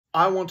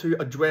I want to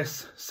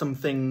address some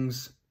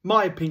things,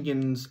 my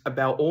opinions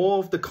about all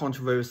of the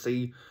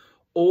controversy,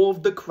 all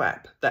of the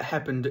crap that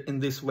happened in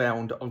this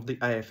round of the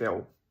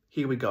AFL.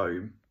 Here we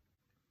go.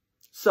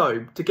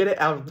 So, to get it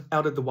out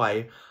of the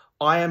way,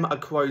 I am a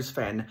Crows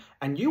fan,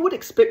 and you would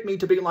expect me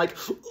to be like,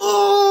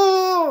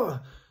 oh!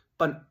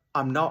 But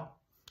I'm not,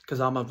 because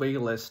I'm a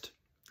realist,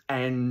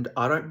 and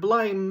I don't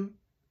blame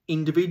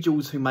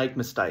individuals who make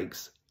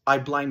mistakes. I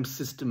blame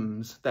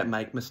systems that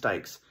make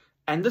mistakes.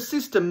 And the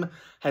system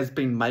has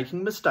been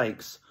making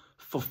mistakes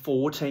for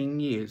 14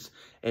 years.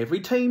 Every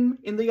team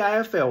in the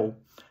AFL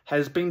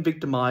has been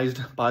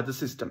victimised by the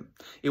system.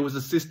 It was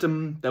a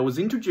system that was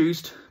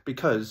introduced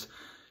because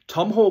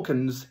Tom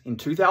Hawkins in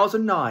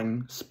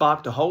 2009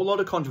 sparked a whole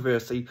lot of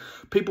controversy.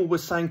 People were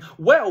saying,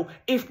 well,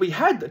 if we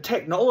had the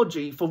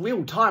technology for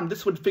real time,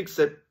 this would fix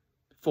it.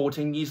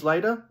 14 years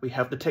later, we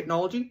have the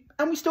technology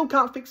and we still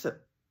can't fix it.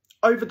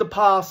 Over the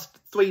past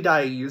 3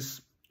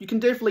 days, you can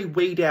definitely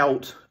weed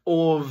out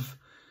all of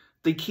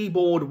the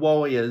keyboard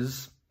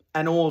warriors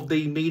and all of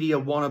the media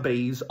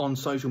wannabes on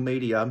social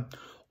media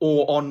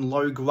or on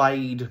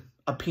low-grade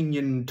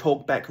opinion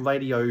talkback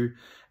radio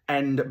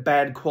and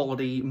bad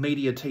quality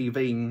media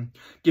TV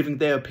giving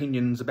their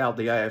opinions about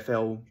the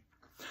AFL.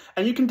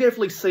 And you can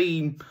definitely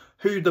see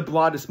who the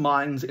brightest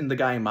minds in the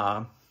game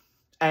are.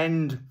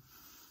 And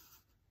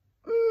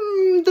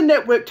the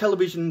network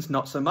television's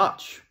not so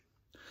much.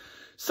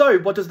 So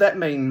what does that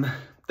mean?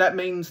 That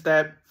means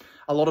that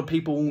a lot of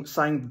people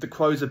saying that the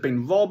Crows have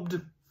been robbed,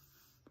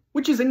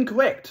 which is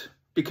incorrect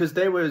because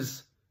there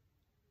was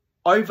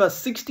over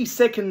 60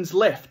 seconds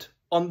left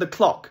on the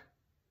clock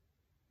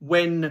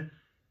when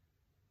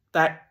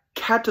that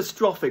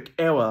catastrophic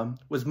error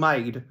was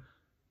made,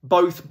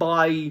 both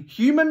by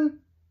human,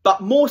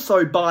 but more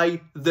so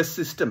by the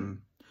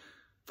system.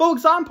 For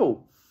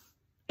example,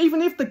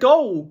 even if the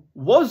goal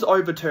was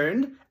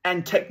overturned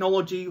and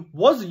technology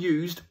was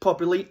used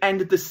properly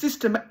and the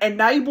system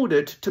enabled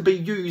it to be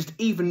used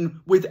even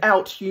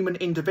without human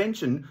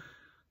intervention,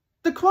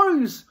 the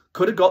Crows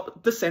could have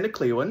got the centre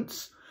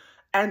clearance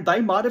and they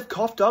might have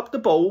coughed up the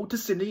ball to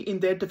Sydney in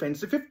their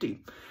defensive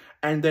 50.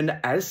 And then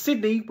as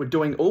Sydney were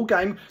doing all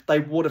game, they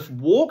would have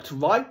walked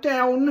right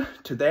down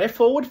to their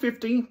forward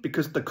 50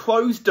 because the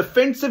Crows'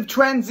 defensive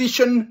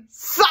transition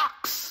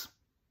sucks.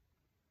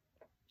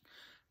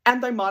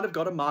 And they might have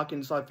got a mark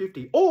inside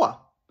 50. Or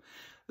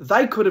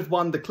they could have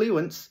won the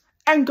clearance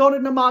and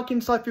gotten a mark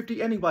inside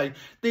 50 anyway.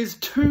 There's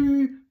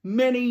too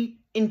many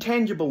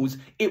intangibles.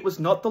 It was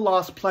not the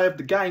last play of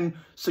the game,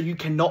 so you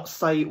cannot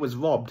say it was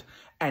robbed.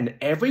 And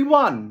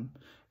everyone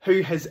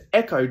who has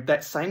echoed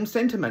that same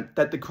sentiment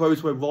that the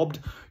Crows were robbed,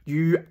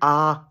 you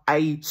are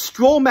a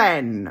straw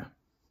man.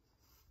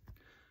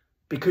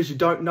 Because you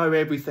don't know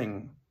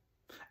everything.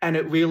 And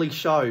it really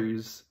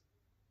shows.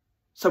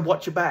 So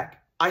watch your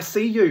back. I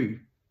see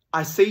you.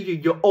 I see you.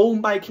 You're all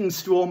making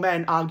straw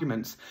man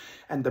arguments.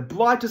 And the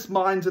brightest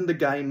minds in the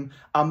game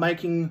are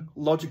making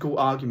logical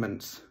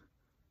arguments.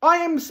 I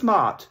am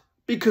smart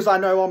because I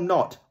know I'm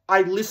not.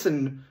 I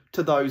listen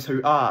to those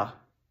who are.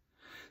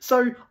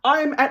 So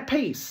I am at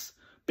peace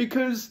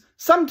because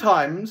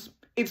sometimes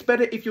it's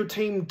better if your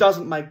team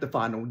doesn't make the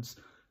finals.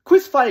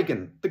 Chris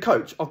Fagan, the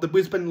coach of the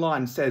Brisbane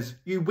Lions, says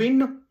you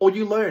win or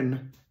you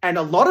learn. And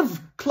a lot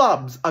of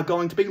clubs are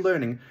going to be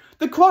learning.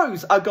 The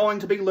Crows are going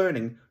to be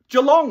learning.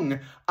 Geelong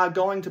are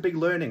going to be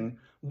learning.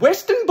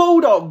 Western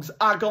Bulldogs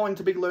are going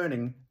to be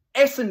learning.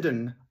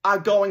 Essendon are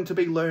going to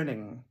be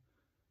learning.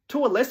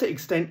 To a lesser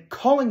extent,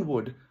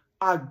 Collingwood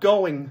are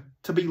going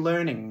to be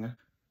learning.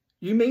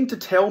 You mean to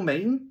tell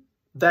me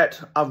that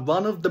a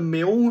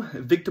run-of-the-mill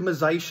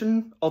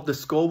victimisation of the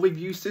score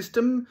review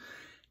system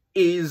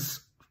is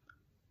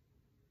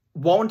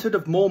warranted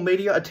of more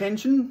media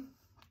attention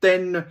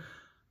than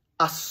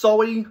a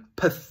sorry,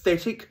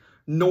 pathetic,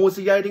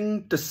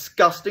 nauseating,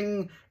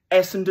 disgusting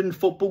Essendon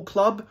Football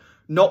Club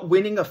not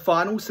winning a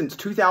final since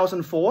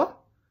 2004?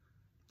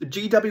 The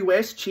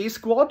GWS cheer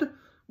squad,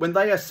 when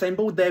they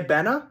assembled their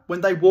banner,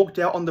 when they walked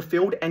out on the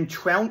field and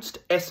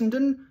trounced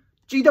Essendon,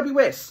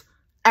 GWS,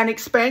 an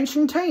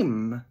expansion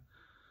team,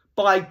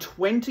 by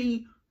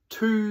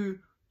 22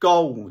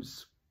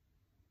 goals.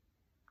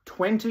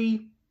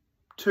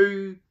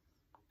 22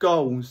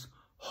 goals.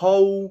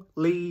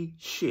 Holy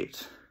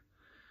shit.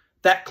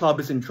 That club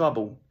is in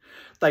trouble.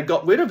 They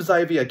got rid of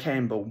Xavier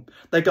Campbell.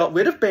 They got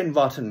rid of Ben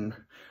Rutten.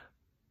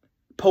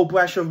 Paul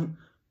Brasher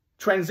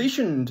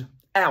transitioned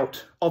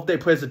out of their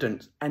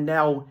president, and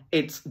now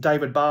it's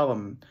David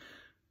Barham.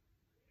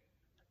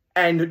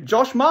 And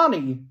Josh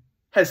Marnie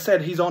has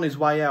said he's on his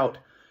way out.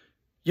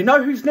 You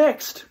know who's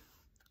next?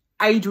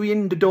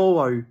 Adrian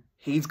Dodoro.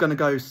 He's going to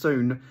go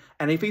soon.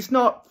 And if he's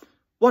not,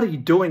 what are you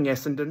doing,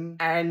 Essendon?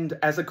 And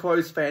as a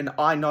Crows fan,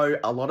 I know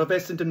a lot of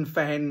Essendon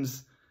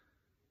fans,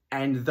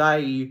 and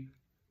they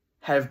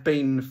have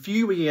been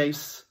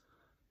furious.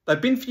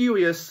 They've been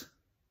furious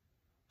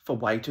for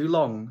way too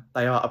long.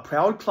 They are a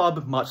proud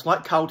club, much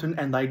like Carlton,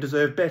 and they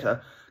deserve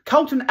better.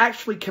 Carlton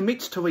actually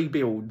commits to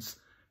rebuilds.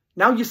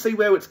 Now you see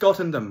where it's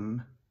gotten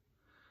them.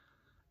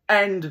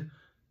 And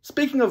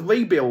speaking of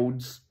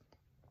rebuilds,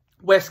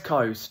 West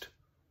Coast,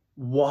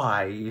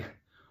 why?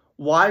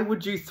 Why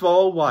would you throw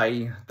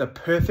away the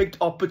perfect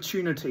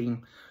opportunity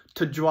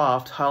to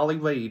draft Harley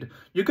Reid?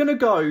 You're going to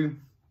go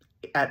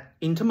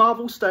into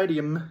Marvel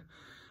Stadium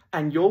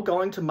and you're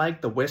going to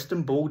make the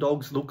Western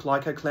Bulldogs look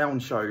like a clown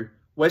show.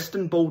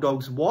 Western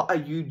Bulldogs, what are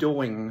you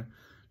doing?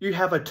 You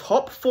have a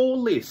top 4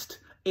 list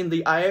in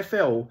the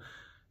AFL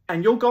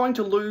and you're going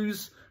to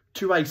lose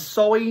to a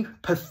sorry,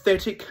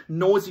 pathetic,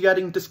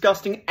 nauseating,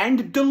 disgusting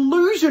and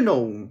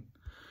delusional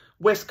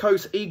West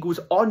Coast Eagles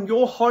on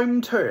your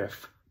home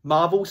turf,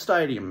 Marvel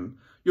Stadium.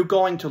 You're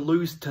going to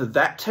lose to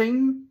that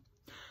team?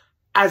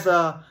 As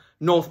a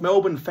North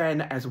Melbourne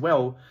fan as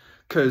well,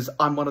 because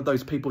I'm one of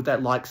those people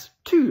that likes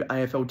 2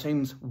 AFL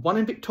teams, one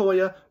in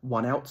Victoria,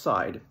 one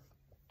outside.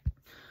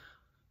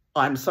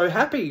 I'm so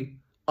happy.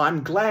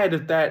 I'm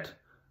glad that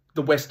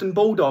the Western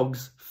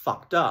Bulldogs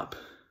fucked up.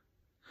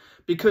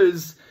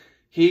 Because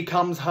here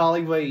comes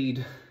Harley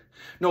Reid.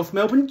 North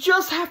Melbourne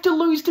just have to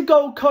lose to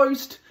Gold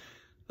Coast.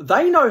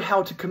 They know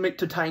how to commit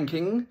to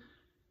tanking.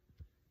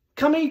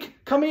 Come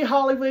here,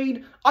 Harley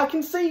Reid. I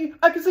can see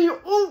you.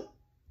 Oh,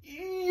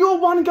 you're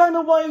 1 game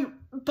away,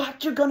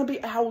 but you're going to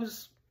be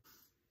ours.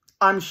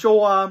 I'm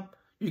sure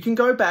you can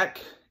go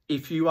back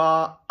if you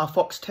are a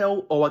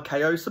Foxtel or a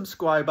KO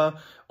subscriber,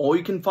 or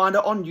you can find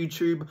it on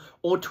YouTube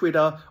or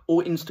Twitter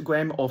or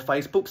Instagram or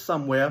Facebook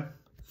somewhere.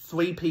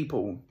 3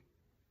 people.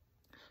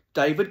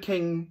 David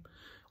King,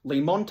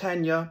 Lee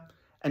Montagna,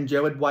 and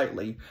Jared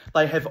Waitley.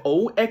 They have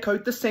all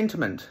echoed the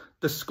sentiment.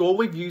 The score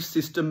review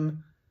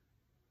system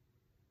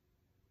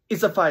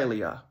is a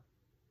failure.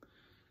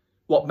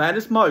 What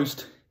matters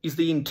most is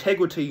the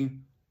integrity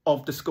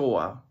of the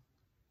score.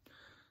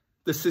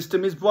 The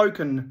system is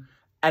broken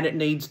and it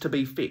needs to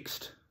be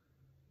fixed.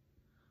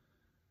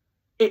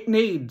 It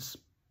needs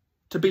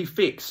to be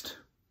fixed.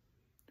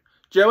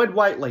 Jared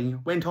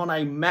Waitley went on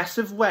a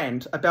massive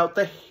rant about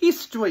the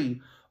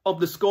history of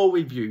the score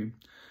review,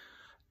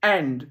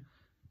 and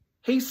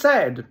he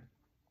said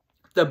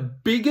the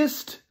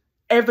biggest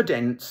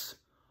evidence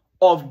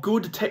of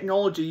good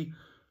technology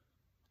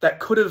that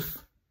could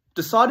have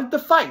decided the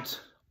fate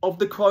of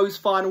the Crows'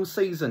 final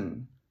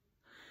season,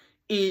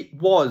 it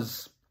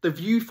was the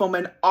view from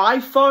an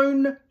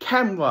iPhone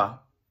camera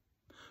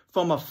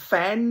from a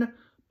fan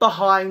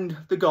behind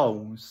the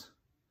goals.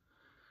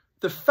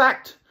 The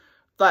fact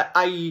that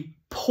a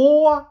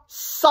poor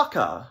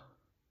sucker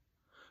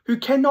who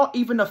cannot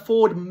even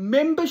afford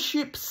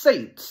membership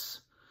seats,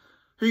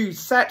 who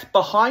sat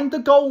behind the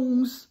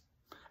goals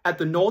at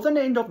the northern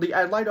end of the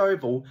Adelaide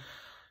Oval,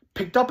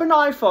 picked up an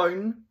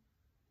iPhone,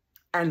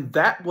 and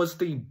that was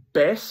the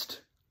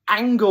best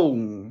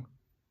angle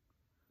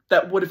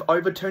that would have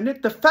overturned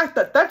it. The fact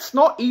that that's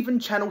not even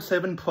Channel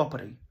 7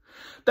 property.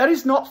 That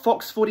is not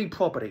Fox Footy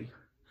property.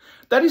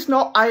 That is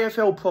not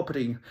AFL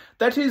property.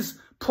 That is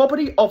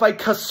property of a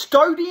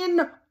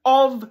custodian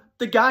of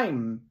the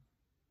game.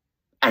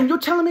 And you're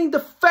telling me the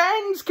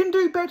fans can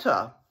do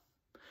better?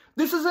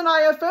 This is an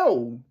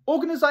AFL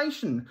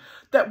organisation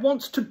that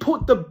wants to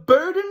put the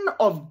burden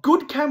of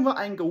good camera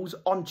angles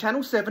on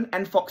Channel 7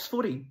 and Fox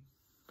Footy.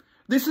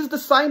 This is the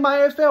same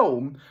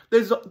AFL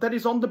that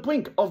is on the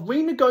brink of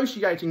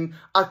renegotiating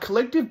a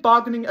collective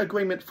bargaining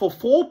agreement for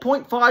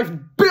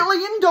 $4.5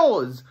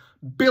 billion.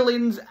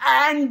 Billions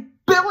and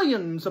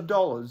billions of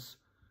dollars.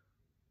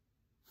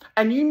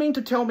 And you mean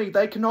to tell me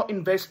they cannot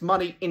invest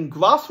money in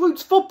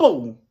grassroots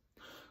football?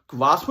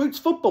 Grassroots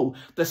football.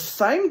 The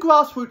same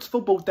grassroots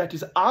football that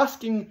is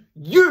asking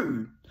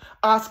you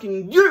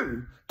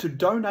to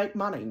donate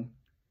money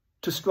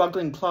to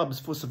struggling clubs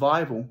for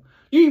survival.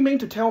 You mean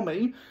to tell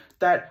me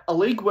that a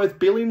league worth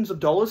billions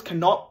of dollars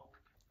cannot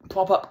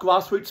prop up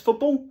grassroots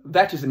football?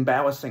 That is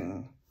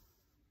embarrassing.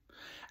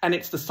 And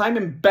it's the same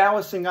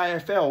embarrassing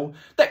AFL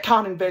that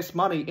can't invest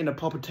money in a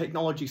proper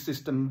technology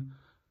system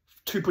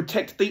to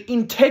protect the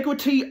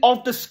integrity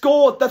of the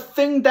score, the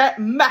thing that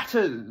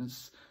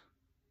matters.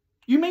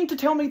 You mean to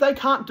tell me they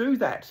can't do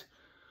that?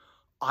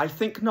 I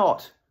think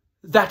not.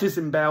 That is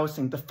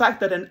embarrassing. The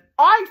fact that an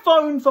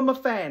iPhone from a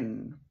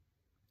fan,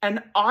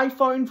 an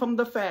iPhone from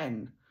the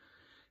fan,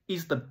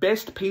 is the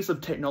best piece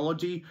of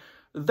technology,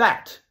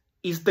 that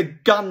is the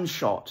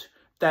gunshot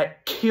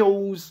that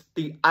kills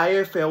the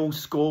AFL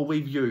score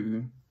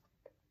review.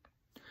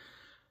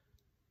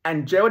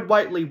 And Jared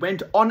Waitley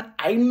went on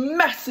a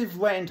massive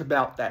rant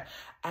about that.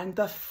 And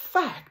the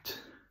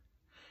fact,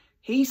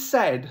 he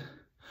said,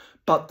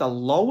 but the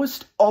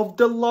lowest of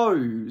the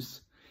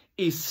lows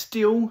is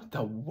still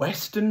the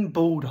Western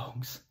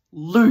Bulldogs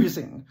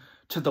losing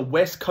to the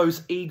West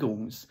Coast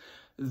Eagles.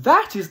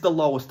 That is the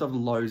lowest of the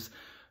lows.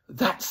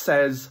 That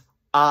says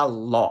a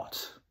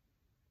lot.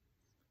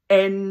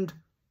 End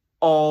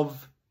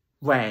of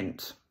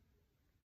rant.